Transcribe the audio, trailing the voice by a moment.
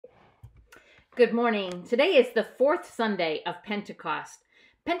Good morning. Today is the fourth Sunday of Pentecost.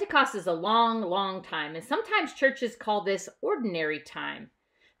 Pentecost is a long, long time, and sometimes churches call this ordinary time.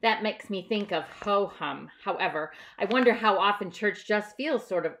 That makes me think of ho-hum. However, I wonder how often church just feels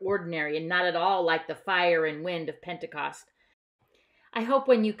sort of ordinary and not at all like the fire and wind of Pentecost. I hope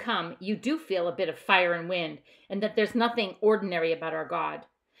when you come, you do feel a bit of fire and wind, and that there's nothing ordinary about our God.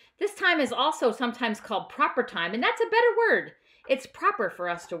 This time is also sometimes called proper time, and that's a better word. It's proper for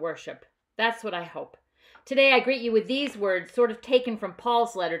us to worship. That's what I hope. Today I greet you with these words, sort of taken from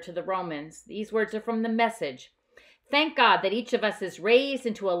Paul's letter to the Romans. These words are from the Message. Thank God that each of us is raised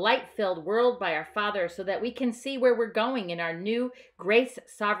into a light-filled world by our Father so that we can see where we're going in our new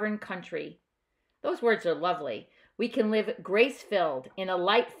grace-sovereign country. Those words are lovely. We can live grace-filled in a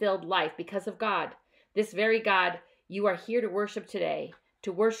light-filled life because of God. This very God you are here to worship today,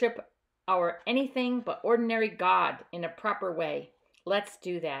 to worship our anything but ordinary God in a proper way. Let's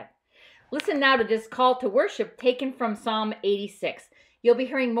do that. Listen now to this call to worship taken from Psalm 86. You'll be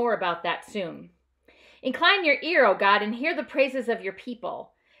hearing more about that soon. Incline your ear, O God, and hear the praises of your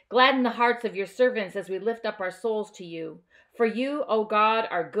people. Gladden the hearts of your servants as we lift up our souls to you. For you, O God,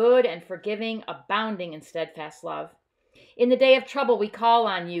 are good and forgiving, abounding in steadfast love. In the day of trouble we call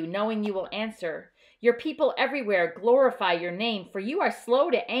on you, knowing you will answer. Your people everywhere glorify your name, for you are slow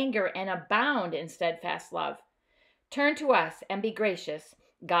to anger and abound in steadfast love. Turn to us and be gracious,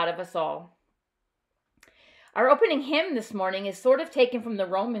 God of us all. Our opening hymn this morning is sort of taken from the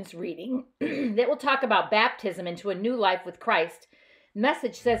Romans reading that will talk about baptism into a new life with Christ. The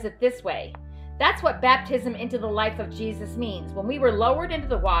Message says it this way. That's what baptism into the life of Jesus means. When we were lowered into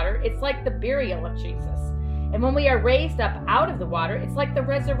the water, it's like the burial of Jesus. And when we are raised up out of the water, it's like the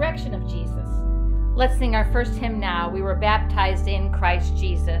resurrection of Jesus. Let's sing our first hymn now. We were baptized in Christ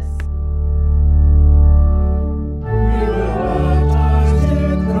Jesus.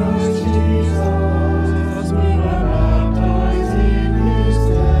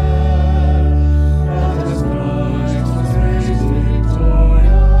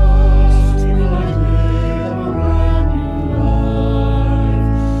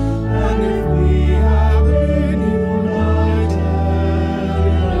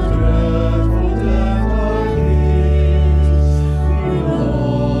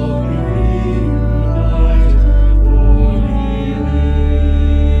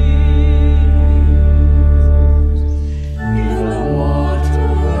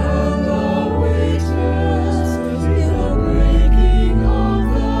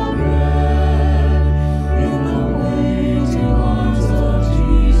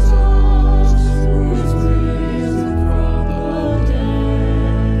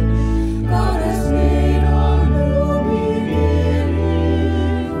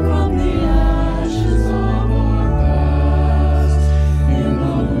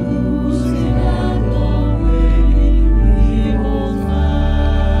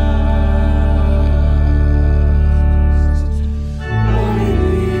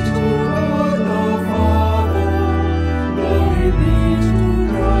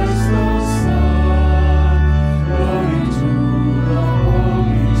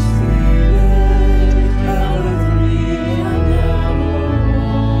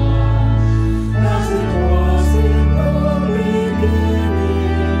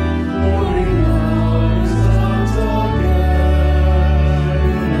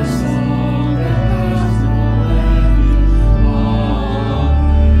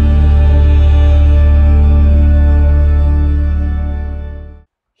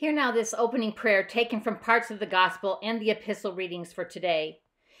 This opening prayer taken from parts of the gospel and the epistle readings for today.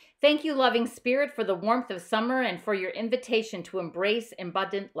 Thank you, loving Spirit, for the warmth of summer and for your invitation to embrace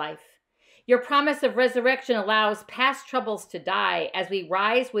abundant life. Your promise of resurrection allows past troubles to die as we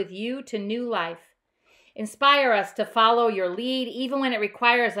rise with you to new life. Inspire us to follow your lead even when it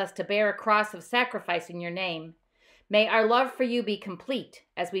requires us to bear a cross of sacrifice in your name. May our love for you be complete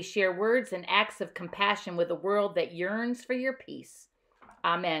as we share words and acts of compassion with a world that yearns for your peace.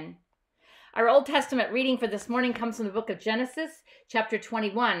 Amen. Our Old Testament reading for this morning comes from the book of Genesis, chapter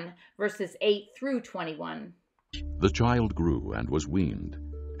 21, verses 8 through 21. The child grew and was weaned,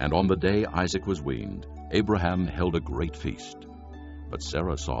 and on the day Isaac was weaned, Abraham held a great feast. But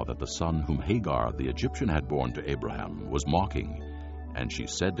Sarah saw that the son whom Hagar the Egyptian had borne to Abraham was mocking, and she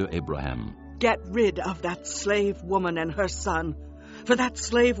said to Abraham, Get rid of that slave woman and her son, for that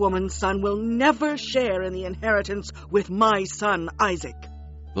slave woman's son will never share in the inheritance with my son Isaac.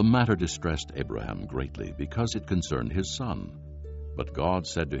 The matter distressed Abraham greatly, because it concerned his son. But God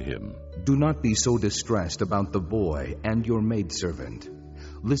said to him, Do not be so distressed about the boy and your maidservant.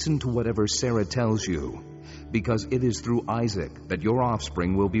 Listen to whatever Sarah tells you, because it is through Isaac that your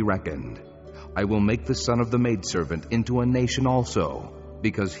offspring will be reckoned. I will make the son of the maidservant into a nation also,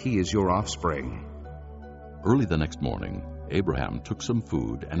 because he is your offspring." Early the next morning, Abraham took some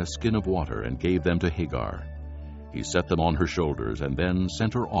food and a skin of water and gave them to Hagar. He set them on her shoulders and then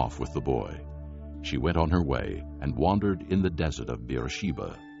sent her off with the boy. She went on her way and wandered in the desert of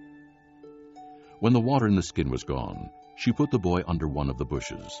Beersheba. When the water in the skin was gone, she put the boy under one of the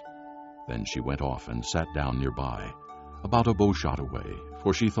bushes. Then she went off and sat down nearby, about a bow shot away,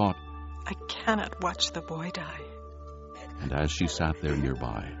 for she thought, "I cannot watch the boy die." And as she sat there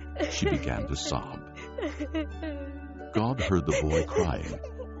nearby, she began to sob. God heard the boy crying,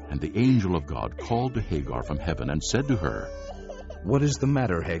 and the angel of God called to Hagar from heaven and said to her, "What is the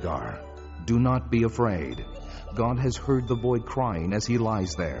matter, Hagar? Do not be afraid. God has heard the boy crying as he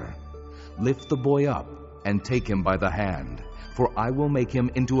lies there. Lift the boy up and take him by the hand, for I will make him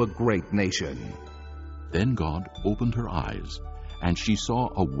into a great nation." Then God opened her eyes, and she saw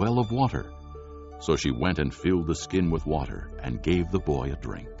a well of water. So she went and filled the skin with water and gave the boy a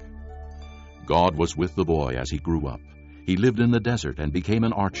drink. God was with the boy as he grew up. He lived in the desert and became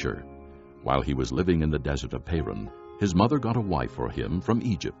an archer. While he was living in the desert of Paran, his mother got a wife for him from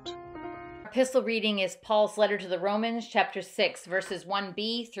Egypt. Epistle reading is Paul's letter to the Romans, chapter 6, verses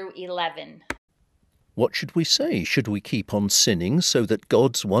 1b through 11. What should we say? Should we keep on sinning so that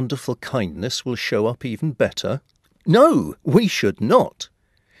God's wonderful kindness will show up even better? No, we should not.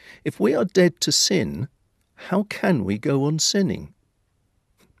 If we are dead to sin, how can we go on sinning?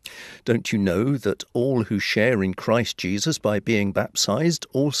 Don't you know that all who share in Christ Jesus by being baptized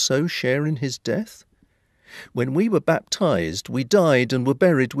also share in his death? When we were baptized, we died and were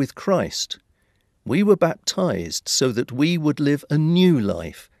buried with Christ. We were baptized so that we would live a new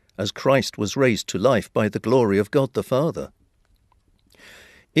life, as Christ was raised to life by the glory of God the Father.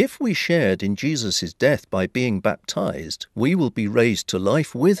 If we shared in Jesus' death by being baptized, we will be raised to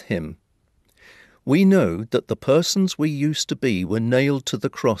life with him. We know that the persons we used to be were nailed to the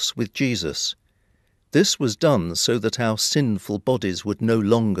cross with Jesus. This was done so that our sinful bodies would no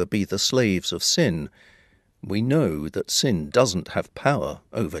longer be the slaves of sin. We know that sin doesn't have power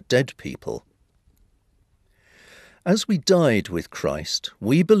over dead people. As we died with Christ,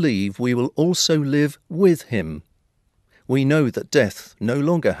 we believe we will also live with him. We know that death no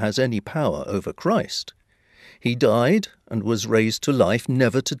longer has any power over Christ. He died and was raised to life,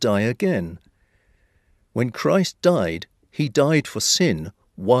 never to die again. When Christ died, he died for sin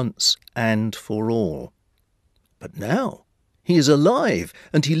once and for all. But now he is alive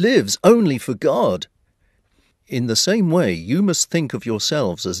and he lives only for God. In the same way, you must think of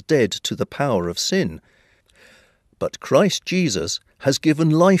yourselves as dead to the power of sin. But Christ Jesus has given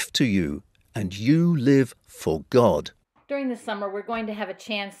life to you, and you live for God. During the summer, we're going to have a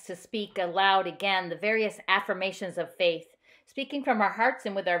chance to speak aloud again the various affirmations of faith, speaking from our hearts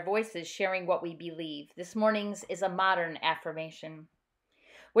and with our voices, sharing what we believe. This morning's is a modern affirmation.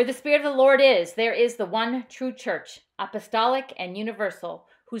 Where the Spirit of the Lord is, there is the one true church, apostolic and universal,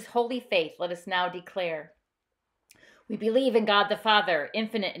 whose holy faith let us now declare. We believe in God the Father,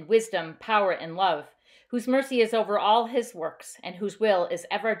 infinite in wisdom, power, and love, whose mercy is over all his works, and whose will is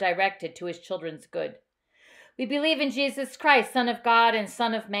ever directed to his children's good. We believe in Jesus Christ, Son of God and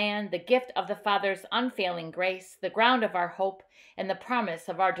Son of Man, the gift of the Father's unfailing grace, the ground of our hope, and the promise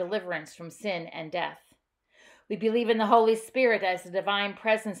of our deliverance from sin and death. We believe in the Holy Spirit as the divine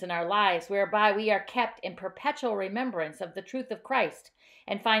presence in our lives, whereby we are kept in perpetual remembrance of the truth of Christ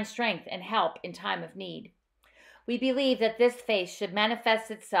and find strength and help in time of need. We believe that this faith should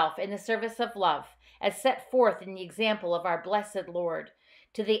manifest itself in the service of love, as set forth in the example of our blessed Lord,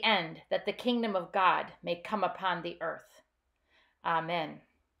 to the end that the kingdom of God may come upon the earth. Amen.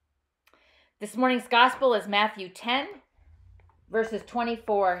 This morning's gospel is Matthew 10, verses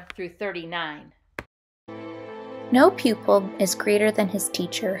 24 through 39. No pupil is greater than his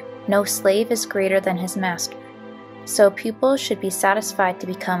teacher, no slave is greater than his master. So pupils should be satisfied to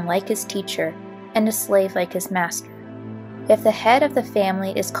become like his teacher, and a slave like his master. If the head of the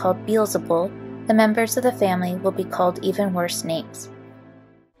family is called Beelzebul, the members of the family will be called even worse names.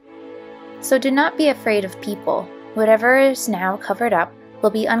 So do not be afraid of people. Whatever is now covered up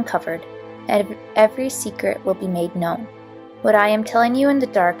will be uncovered, and every secret will be made known. What I am telling you in the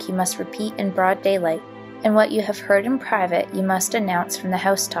dark you must repeat in broad daylight, and what you have heard in private you must announce from the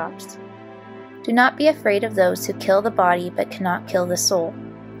housetops. Do not be afraid of those who kill the body but cannot kill the soul.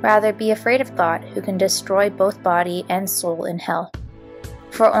 Rather be afraid of God, who can destroy both body and soul in hell.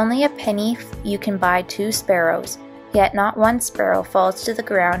 For only a penny you can buy 2 sparrows, yet not one sparrow falls to the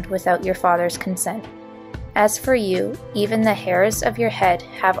ground without your Father's consent. As for you, even the hairs of your head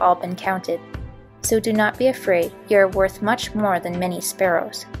have all been counted. So do not be afraid, you are worth much more than many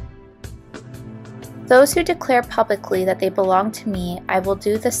sparrows. Those who declare publicly that they belong to me, I will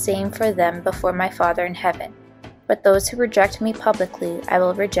do the same for them before my Father in heaven. But those who reject me publicly, I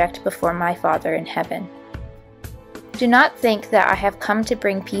will reject before my Father in heaven. Do not think that I have come to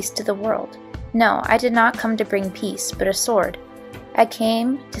bring peace to the world. No, I did not come to bring peace, but a sword. I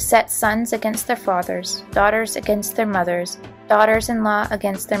came to set sons against their fathers, daughters against their mothers, daughters-in-law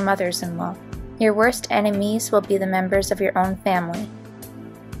against their mothers-in-law. Your worst enemies will be the members of your own family.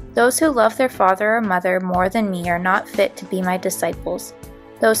 Those who love their father or mother more than me are not fit to be my disciples.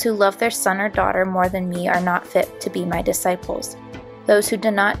 Those who love their son or daughter more than me are not fit to be my disciples. Those who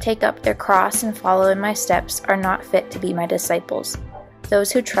do not take up their cross and follow in my steps are not fit to be my disciples. Those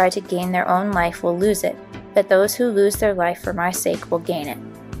who try to gain their own life will lose it, but those who lose their life for my sake will gain it.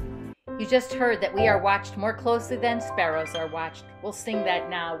 You just heard that we are watched more closely than sparrows are watched. We'll sing that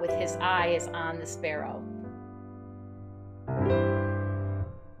now with His eye is on the sparrow.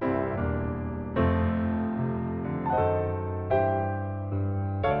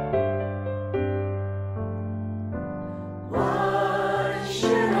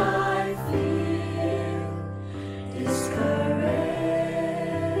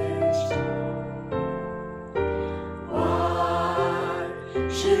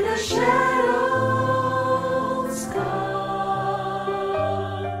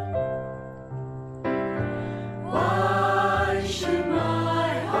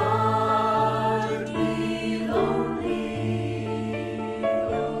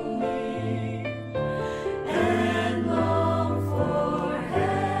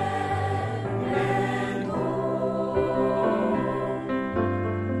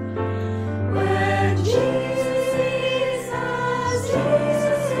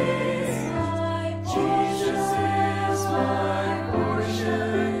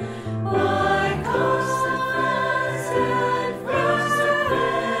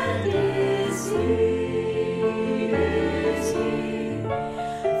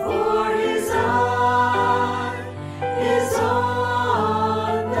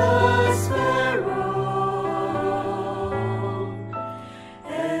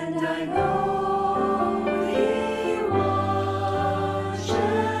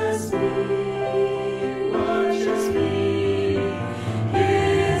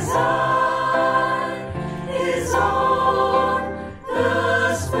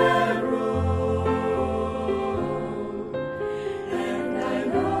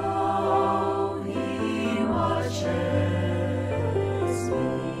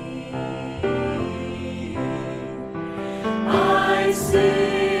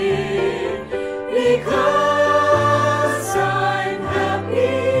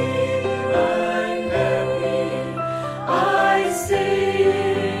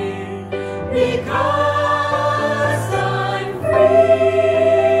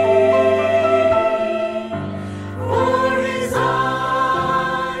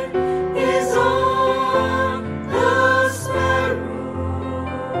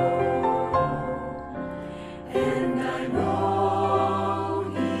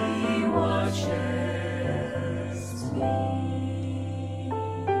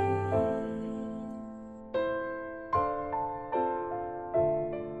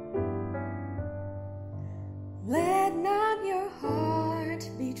 Let not your heart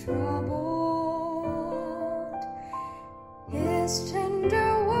be troubled. His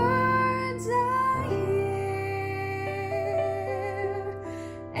tender words I hear,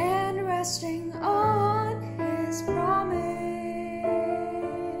 and resting on His promise,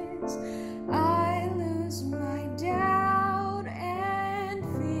 I lose my doubt and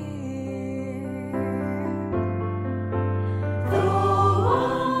fear. Though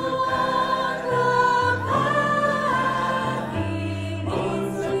on the path he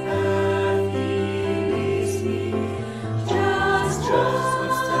leads me, just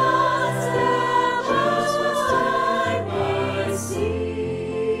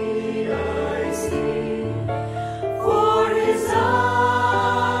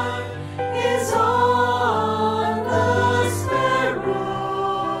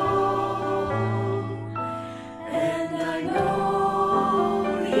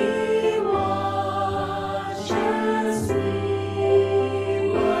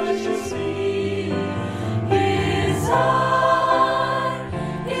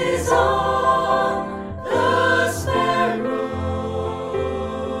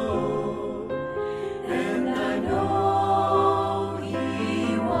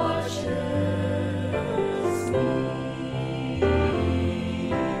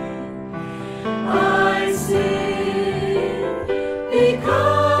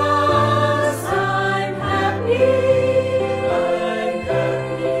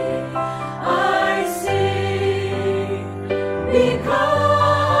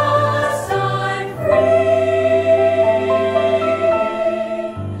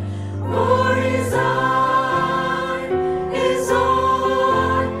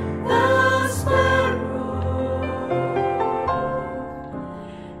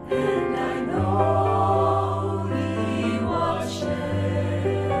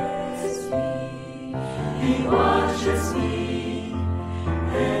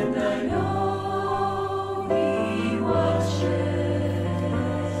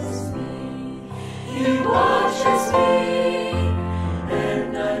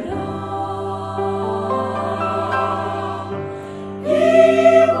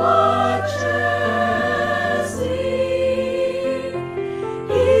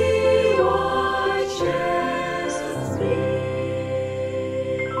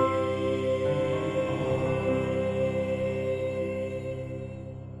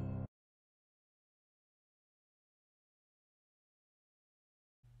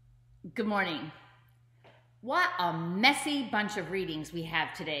Good morning. What a messy bunch of readings we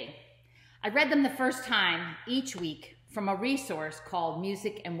have today. I read them the first time each week from a resource called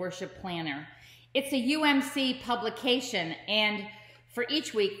Music and Worship Planner. It's a UMC publication, and for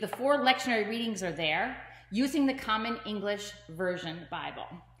each week, the 4 lectionary readings are there using the Common English Version Bible.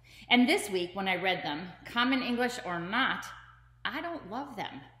 And this week, when I read them, Common English or not, I don't love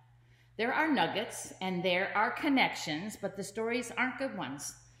them. There are nuggets and there are connections, but the stories aren't good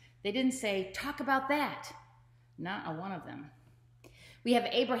ones. They didn't say, talk about that. Not a one of them. We have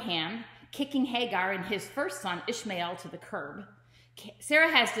Abraham kicking Hagar and his first son Ishmael to the curb.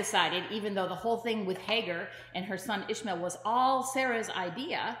 Sarah has decided, even though the whole thing with Hagar and her son Ishmael was all Sarah's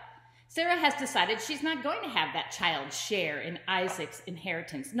idea, Sarah has decided she's not going to have that child share in Isaac's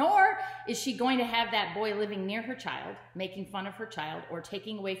inheritance, nor is she going to have that boy living near her child, making fun of her child, or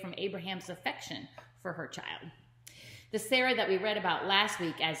taking away from Abraham's affection for her child. The Sarah that we read about last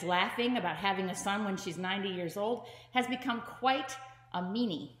week as laughing about having a son when she's 90 years old has become quite a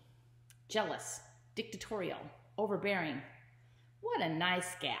meanie, jealous, dictatorial, overbearing. What a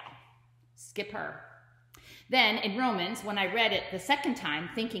nice gal. Skip her. Then in Romans, when I read it the second time,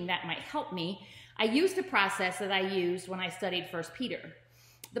 thinking that might help me, I used a process that I used when I studied 1 Peter.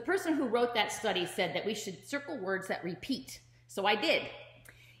 The person who wrote that study said that we should circle words that repeat, so I did.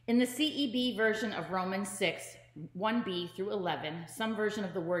 In the CEB version of Romans 6, 1b through 11, some version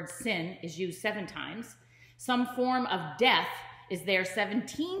of the word sin is used 7 times. Some form of death is there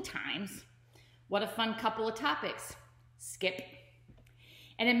 17 times. What a fun couple of topics. Skip.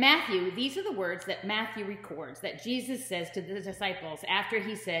 And in Matthew, these are the words that Matthew records that Jesus says to the disciples after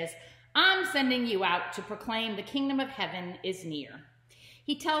he says, I'm sending you out to proclaim the kingdom of heaven is near.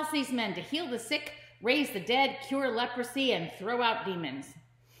 He tells these men to heal the sick, raise the dead, cure leprosy, and throw out demons.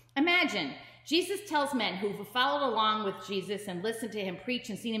 Imagine, Jesus tells men who've followed along with Jesus and listened to him preach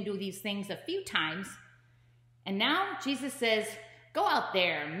and seen him do these things a few times, and now Jesus says, go out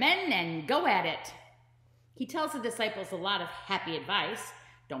there, men, and go at it. He tells the disciples a lot of happy advice.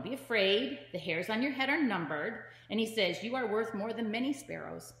 Don't be afraid. The hairs on your head are numbered. And he says, you are worth more than many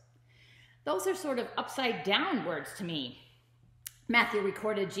sparrows. Those are sort of upside down words to me. Matthew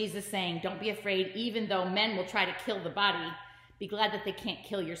recorded Jesus saying, don't be afraid, even though men will try to kill the body. Be glad that they can't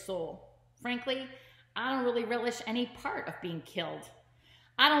kill your soul. Frankly, I don't really relish any part of being killed.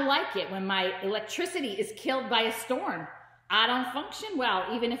 I don't like it when my electricity is killed by a storm. I don't function well,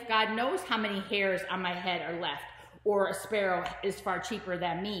 even if God knows how many hairs on my head are left. Or a sparrow is far cheaper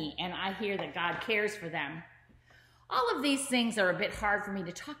than me, and I hear that God cares for them. All of these things are a bit hard for me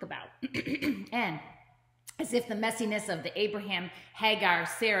to talk about. And as if the messiness of the Abraham, Hagar,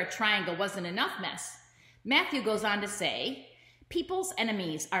 Sarah triangle wasn't enough mess, Matthew goes on to say, people's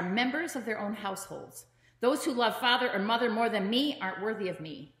enemies are members of their own households. Those who love father or mother more than me aren't worthy of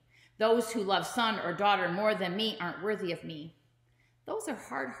me. Those who love son or daughter more than me aren't worthy of me. Those are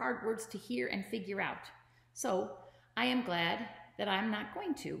hard words to hear and figure out. So I am glad that I'm not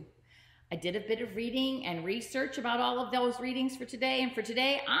going to. I did a bit of reading and research about all of those readings for today, and for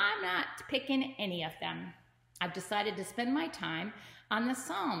today, I'm not picking any of them. I've decided to spend my time on the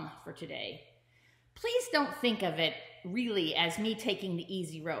psalm for today. Please don't think of it really as me taking the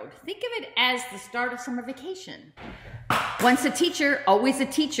easy road. Think of it as the start of summer vacation. Once a teacher, always a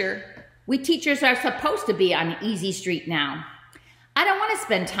teacher. We teachers are supposed to be on easy street now. I don't want to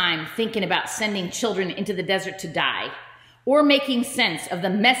spend time thinking about sending children into the desert to die or making sense of the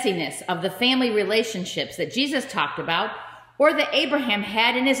messiness of the family relationships that Jesus talked about or that Abraham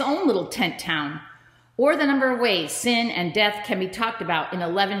had in his own little tent town or the number of ways sin and death can be talked about in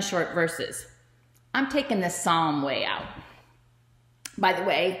 11 short verses. I'm taking the psalm way out. By the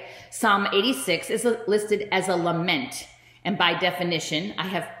way, Psalm 86 is listed as a lament. And by definition, I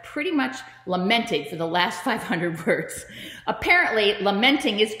have pretty much lamented for the last 500 words. Apparently,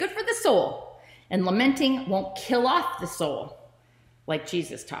 lamenting is good for the soul, and lamenting won't kill off the soul, like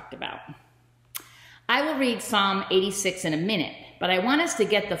Jesus talked about. I will read Psalm 86 in a minute, but I want us to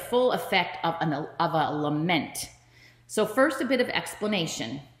get the full effect of a lament. So first, a bit of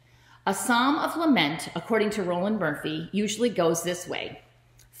explanation. A psalm of lament, according to Roland Murphy, usually goes this way.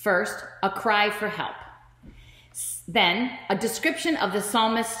 First, a cry for help. Then, a description of the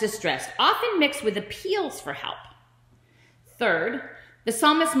psalmist's distress, often mixed with appeals for help. Third, the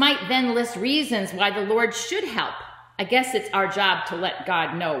psalmist might then list reasons why the Lord should help. I guess it's our job to let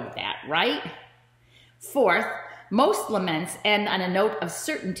God know that, right? Fourth, most laments end on a note of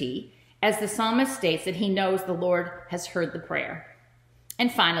certainty, as the psalmist states that he knows the Lord has heard the prayer.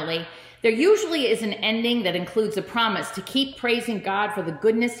 And finally, there usually is an ending that includes a promise to keep praising God for the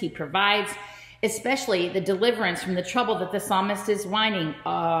goodness he provides especially the deliverance from the trouble that the psalmist is whining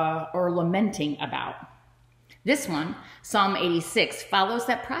or lamenting about. This one, Psalm 86, follows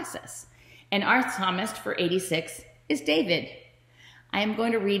that process. And our psalmist for 86 is David. I am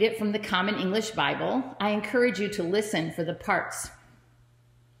going to read it from the Common English Bible. I encourage you to listen for the parts.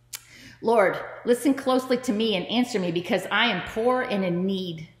 Lord, listen closely to me and answer me because I am poor and in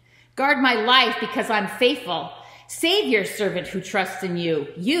need. Guard my life because I'm faithful. Save your servant who trusts in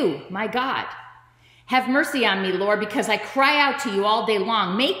you, my God. Have mercy on me, Lord, because I cry out to you all day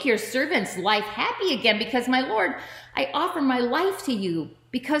long. Make your servant's life happy again because, my Lord, I offer my life to you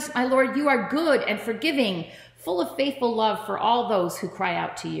because, my Lord, you are good and forgiving, full of faithful love for all those who cry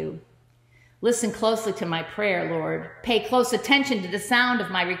out to you. Listen closely to my prayer, Lord. Pay close attention to the sound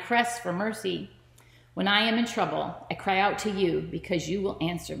of my requests for mercy. When I am in trouble, I cry out to you because you will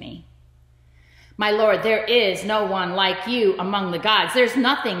answer me. My Lord, there is no one like you among the gods. There's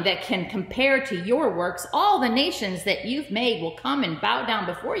nothing that can compare to your works. All the nations that you've made will come and bow down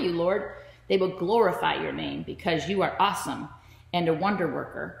before you, Lord. They will glorify your name because you are awesome and a wonder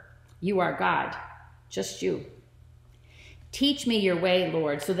worker. You are God, just you. Teach me your way,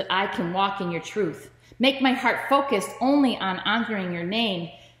 Lord, so that I can walk in your truth. Make my heart focused only on honoring your name.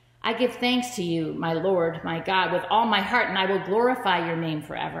 I give thanks to you, my Lord, my God, with all my heart, and I will glorify your name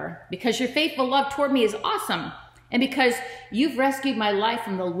forever. Because your faithful love toward me is awesome, and because you've rescued my life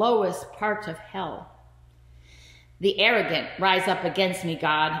from the lowest part of hell. The arrogant rise up against me,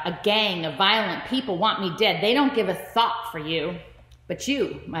 God. A gang of violent people want me dead. They don't give a thought for you. But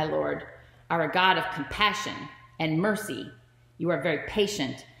you, my Lord, are a God of compassion and mercy. You are very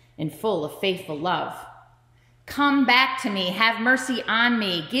patient and full of faithful love. Come back to me. Have mercy on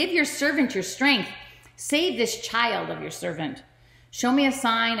me. Give your servant your strength. Save this child of your servant. Show me a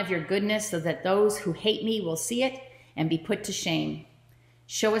sign of your goodness so that those who hate me will see it and be put to shame.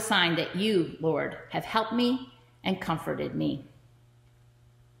 Show a sign that you, Lord, have helped me and comforted me.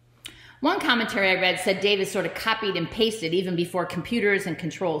 One commentary I read said David sort of copied and pasted even before computers and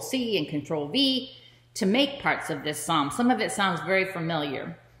Control-C and Control-V to make parts of this psalm. Some of it sounds very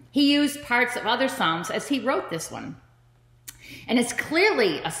familiar. He used parts of other psalms as he wrote this one. And it's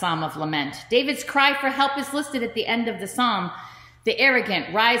clearly a psalm of lament. David's cry for help is listed at the end of the psalm. The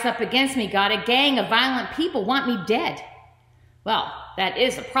arrogant rise up against me, God. A gang of violent people want me dead. Well, that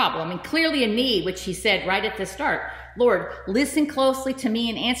is a problem, and clearly a need, which he said right at the start. Lord, listen closely to me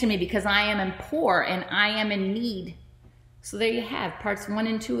and answer me because I am poor and I am in need. So there you have parts 1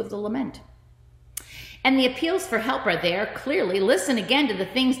 and 2 of the lament. And the appeals for help are there. Clearly, listen again to the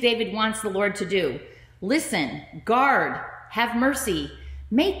things David wants the Lord to do. Listen, guard, have mercy,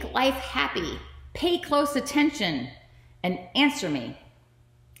 make life happy, pay close attention, and answer me.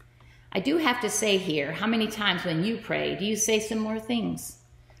 I do have to say here, how many times when you pray do you say similar things?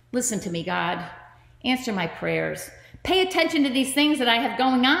 Listen to me, God. Answer my prayers. Pay attention to these things that I have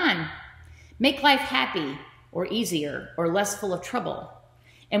going on. Make life happy or easier or less full of trouble.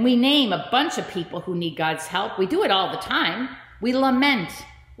 And we name a bunch of people who need God's help. We do it all the time. We lament,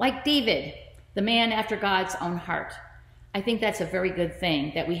 like David, the man after God's own heart. I think that's a very good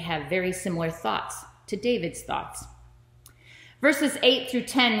thing, that we have very similar thoughts to David's thoughts. Verses 8 through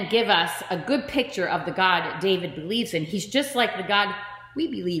 10 give us a good picture of the God David believes in. He's just like the God we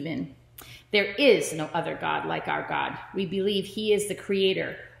believe in. There is no other God like our God. We believe he is the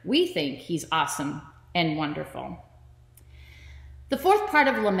creator. We think he's awesome and wonderful. The fourth part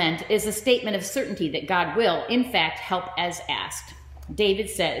of lament is a statement of certainty that God will, in fact, help as asked. David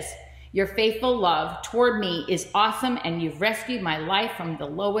says, your faithful love toward me is awesome, and you've rescued my life from the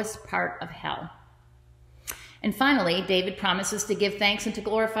lowest part of hell. And finally, David promises to give thanks and to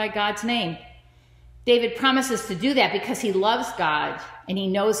glorify God's name. David promises to do that because he loves God, and he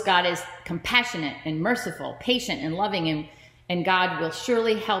knows God is compassionate and merciful, patient and loving, and God will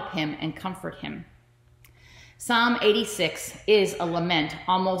surely help him and comfort him. Psalm 86 is a lament,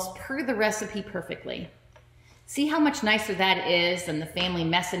 almost per the recipe perfectly. See how much nicer that is than the family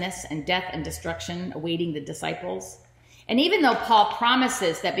messiness and death and destruction awaiting the disciples? And even though Paul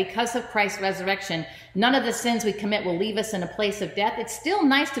promises that because of Christ's resurrection, none of the sins we commit will leave us in a place of death, it's still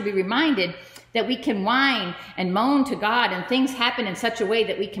nice to be reminded that we can whine and moan to God and things happen in such a way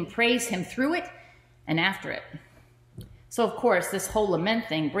that we can praise him through it and after it. So, of course, this whole lament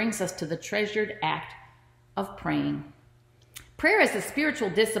thing brings us to the treasured act of praying. Prayer is a spiritual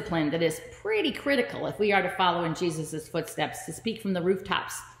discipline that is pretty critical if we are to follow in Jesus' footsteps, to speak from the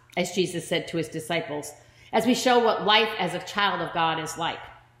rooftops, as Jesus said to his disciples, as we show what life as a child of God is like.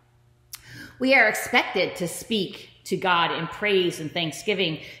 We are expected to speak to God in praise and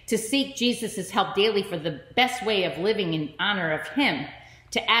thanksgiving, to seek Jesus' help daily for the best way of living in honor of him,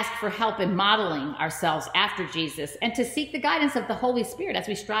 to ask for help in modeling ourselves after Jesus, and to seek the guidance of the Holy Spirit as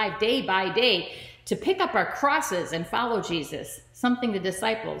we strive day by day to pick up our crosses and follow Jesus, something the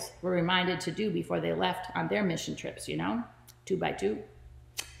disciples were reminded to do before they left on their mission trips, 2 by 2.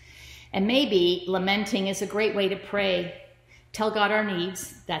 And maybe lamenting is a great way to pray. Tell God our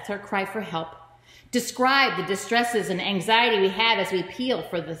needs. That's our cry for help. Describe the distresses and anxiety we have as we appeal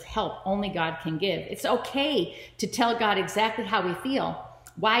for the help only God can give. It's okay to tell God exactly how we feel,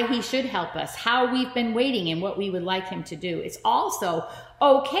 why he should help us, how we've been waiting, and what we would like him to do. It's also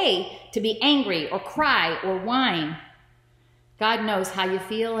okay to be angry or cry or whine. God knows how you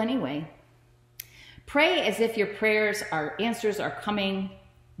feel anyway. Pray as if your answers are coming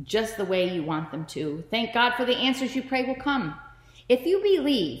just the way you want them to. Thank God for the answers you pray will come. If you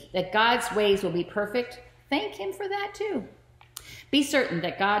believe that God's ways will be perfect, thank him for that too. Be certain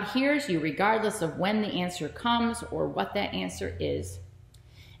that God hears you regardless of when the answer comes or what that answer is.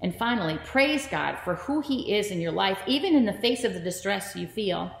 And finally, praise God for who he is in your life, even in the face of the distress you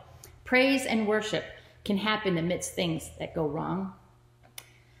feel. Praise and worship can happen amidst things that go wrong.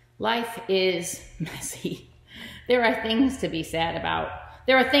 Life is messy. There are things to be sad about.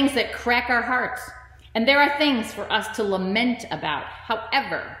 There are things that crack our hearts. And there are things for us to lament about.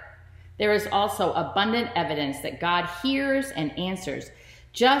 However, there is also abundant evidence that God hears and answers.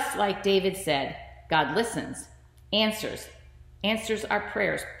 Just like David said, God listens, answers our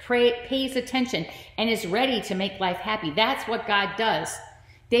prayers, pays attention, and is ready to make life happy. That's what God does.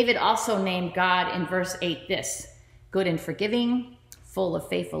 David also named God in verse 8 this: good and forgiving, full of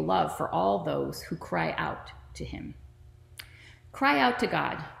faithful love for all those who cry out to him. Cry out to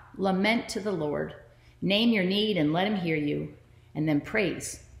God, lament to the Lord, name your need and let him hear you, and then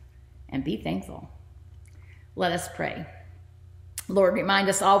praise and be thankful. Let us pray. Lord, remind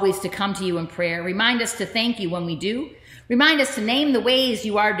us always to come to you in prayer. Remind us to thank you when we do. Remind us to name the ways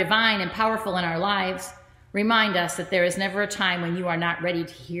you are divine and powerful in our lives. Remind us that there is never a time when you are not ready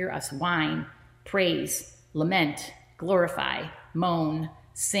to hear us whine, praise, lament, glorify, moan,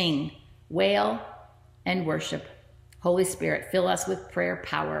 sing, wail, and worship. Holy Spirit, fill us with prayer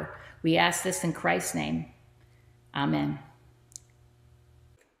power. We ask this in Christ's name. Amen.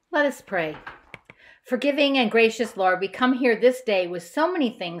 Let us pray. Forgiving and gracious Lord, we come here this day with so many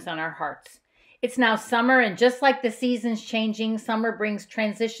things on our hearts. It's now summer, and just like the seasons changing, summer brings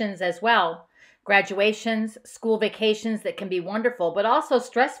transitions as well. Graduations, school vacations that can be wonderful, but also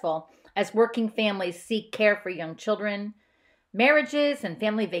stressful as working families seek care for young children, marriages and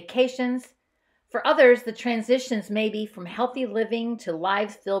family vacations. For others, the transitions may be from healthy living to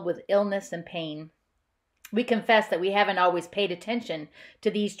lives filled with illness and pain. We confess that we haven't always paid attention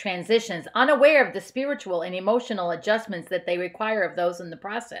to these transitions, unaware of the spiritual and emotional adjustments that they require of those in the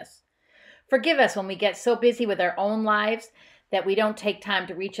process. Forgive us when we get so busy with our own lives that we don't take time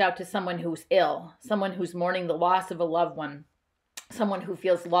to reach out to someone who's ill, someone who's mourning the loss of a loved one, someone who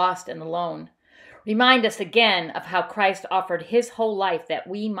feels lost and alone. Remind us again of how Christ offered his whole life that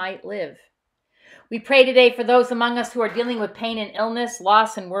we might live. We pray today for those among us who are dealing with pain and illness,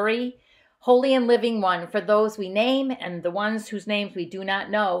 loss and worry. Holy and living one, for those we name and the ones whose names we do not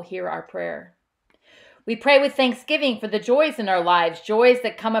know, hear our prayer. We pray with thanksgiving for the joys in our lives, joys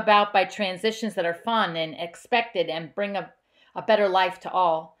that come about by transitions that are fun and expected and bring a better life to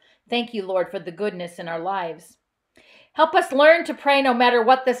all. Thank you, Lord, for the goodness in our lives. Help us learn to pray no matter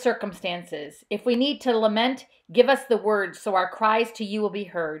what the circumstances. If we need to lament, give us the words so our cries to you will be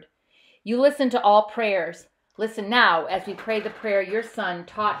heard. You listen to all prayers. Listen now as we pray the prayer your Son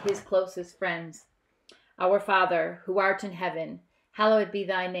taught his closest friends. Our Father, who art in heaven, hallowed be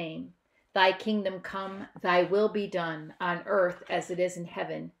thy name. Thy kingdom come, thy will be done, on earth as it is in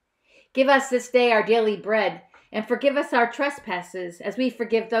heaven. Give us this day our daily bread, and forgive us our trespasses, as we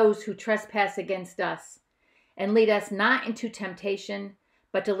forgive those who trespass against us. And lead us not into temptation,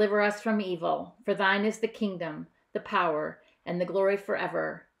 but deliver us from evil. For thine is the kingdom, the power, and the glory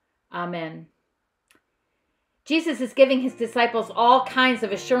forever. Amen. Jesus is giving his disciples all kinds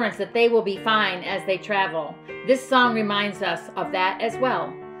of assurance that they will be fine as they travel. This song reminds us of that as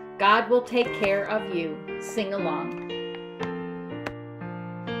well. God will take care of you. Sing along.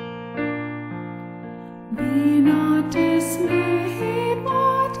 Be not dismayed,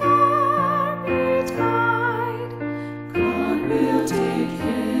 whatever betide. God will take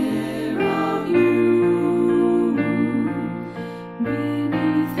care of you.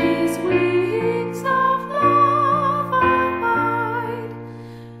 Beneath his wings of love abide.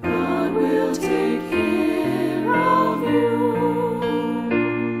 God will take care of you.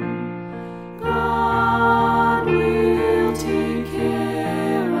 God will take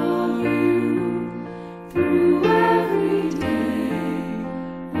care of you through every day.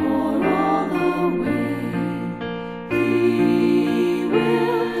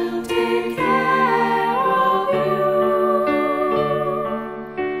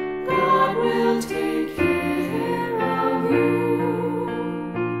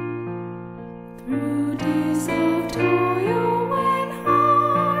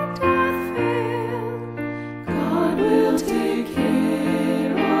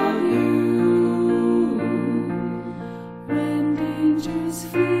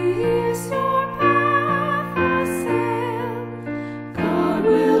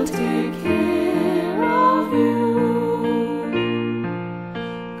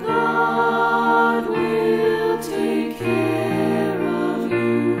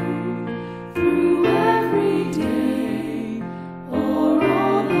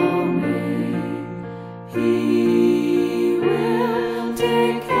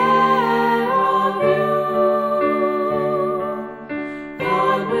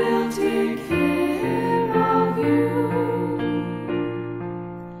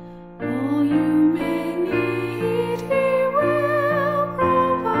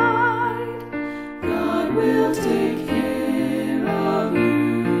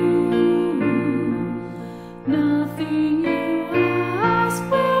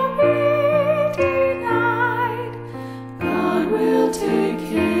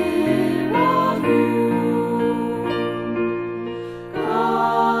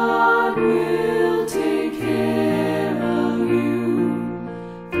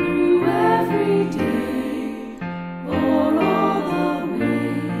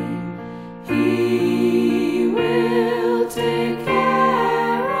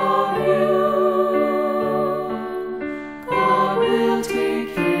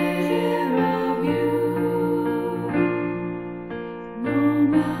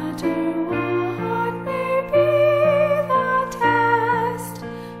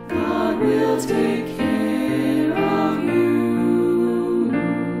 take care of you.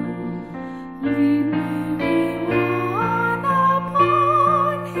 Lead everyone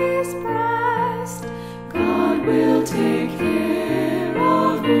upon his breast. God will take care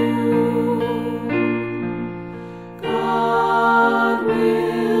of you. God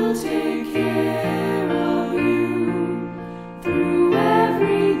will take care of you through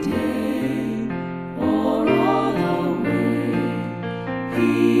every day or all the way.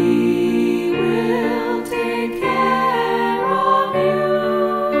 He will take care of you.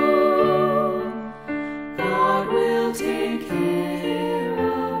 God will take care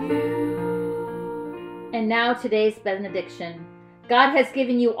of you. And now today's benediction. God has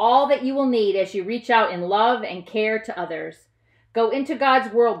given you all that you will need as you reach out in love and care to others. Go into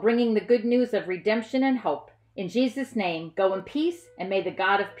God's world bringing the good news of redemption and hope. In Jesus' name, go in peace, and may the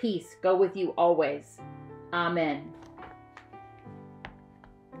God of peace go with you always. Amen.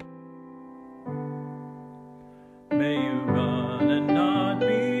 May you run and not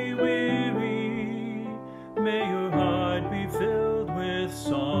be weary. May your heart be filled with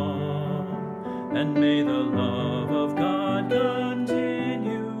song, and may the love of God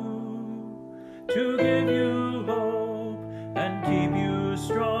continue to give you hope and keep you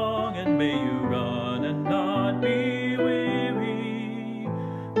strong. And may you run and not be weary.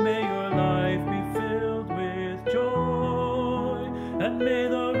 May your life be filled with joy, and may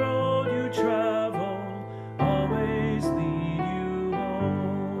the road you travel always lead you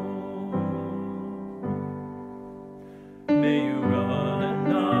home. May you run and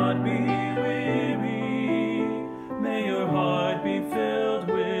not be weary. May your heart be filled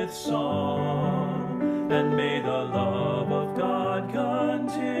with song, and may the love of God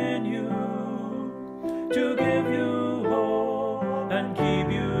continue to give you hope and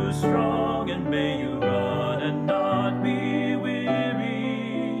keep you strong.